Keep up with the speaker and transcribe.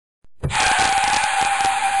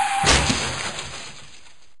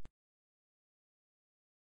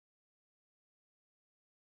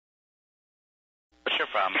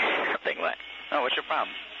from? Nothing, what? Oh, what's your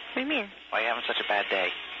problem? What do you mean? Why are you having such a bad day?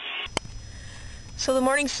 So the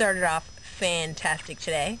morning started off fantastic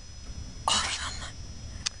today. Awesome.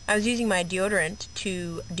 I was using my deodorant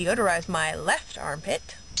to deodorize my left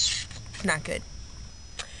armpit. Not good.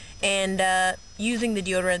 And using the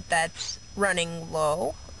deodorant that's running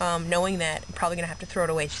low, knowing that I'm probably going to have to throw it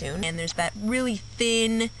away soon. And there's that really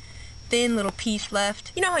thin little piece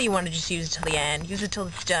left. You know how you want to just use it till the end. Use it till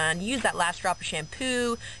it's done. Use that last drop of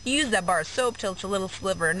shampoo. Use that bar of soap till it's a little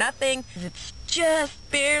sliver or nothing. It's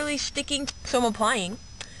just barely sticking. So I'm applying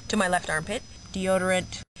to my left armpit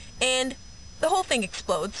deodorant. And the whole thing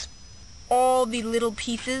explodes. All the little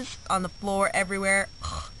pieces on the floor everywhere.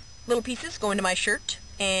 Little pieces go into my shirt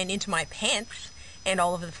and into my pants and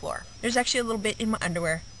all over the floor. There's actually a little bit in my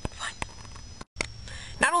underwear. Fun.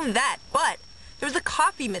 Not only that, but there was a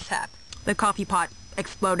coffee mishap. The coffee pot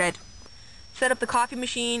exploded. Set up the coffee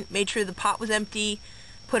machine, made sure the pot was empty,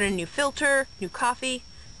 put in a new filter, new coffee.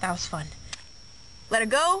 That was fun. Let it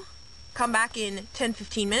go, come back in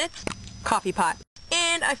 10-15 minutes, coffee pot.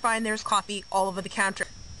 And I find there's coffee all over the counter.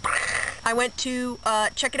 I went to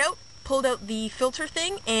check it out, pulled out the filter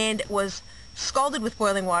thing, and it was scalded with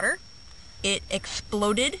boiling water. It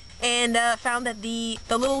exploded, and found that the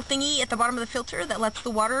little thingy at the bottom of the filter that lets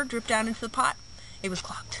the water drip down into the pot, it was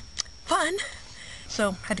clogged. Fun!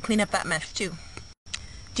 So, had to clean up that mess too.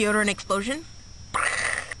 Deodorant explosion.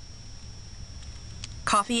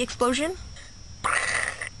 Coffee explosion.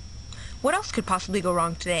 What else could possibly go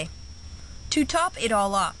wrong today? To top it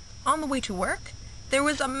all off, on the way to work, there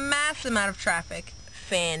was a massive amount of traffic.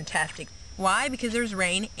 Fantastic. Why? Because there's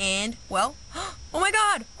rain and, well, oh my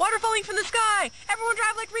god! Water falling from the sky! Everyone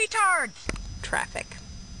drive like retards! Traffic.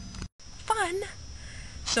 Fun!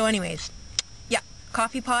 So anyways, yeah,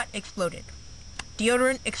 coffee pot exploded.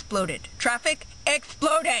 Deodorant exploded. Traffic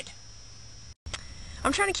exploded!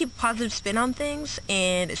 I'm trying to keep a positive spin on things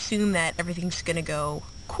and assume that everything's gonna go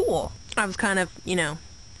cool. I was kind of,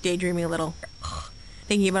 daydreaming a little.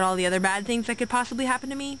 Thinking about all the other bad things that could possibly happen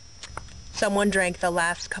to me. Someone drank the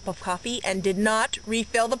last cup of coffee and did not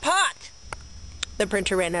refill the pot. The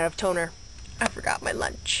printer ran out of toner. I forgot my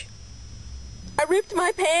lunch. I ripped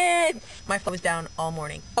my pants. My phone was down all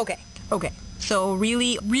morning. Okay. So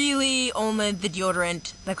really only the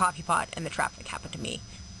deodorant, the coffee pot, and the traffic happened to me.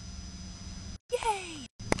 Yay!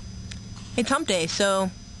 It's hump day, so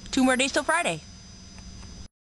 2 more days till Friday.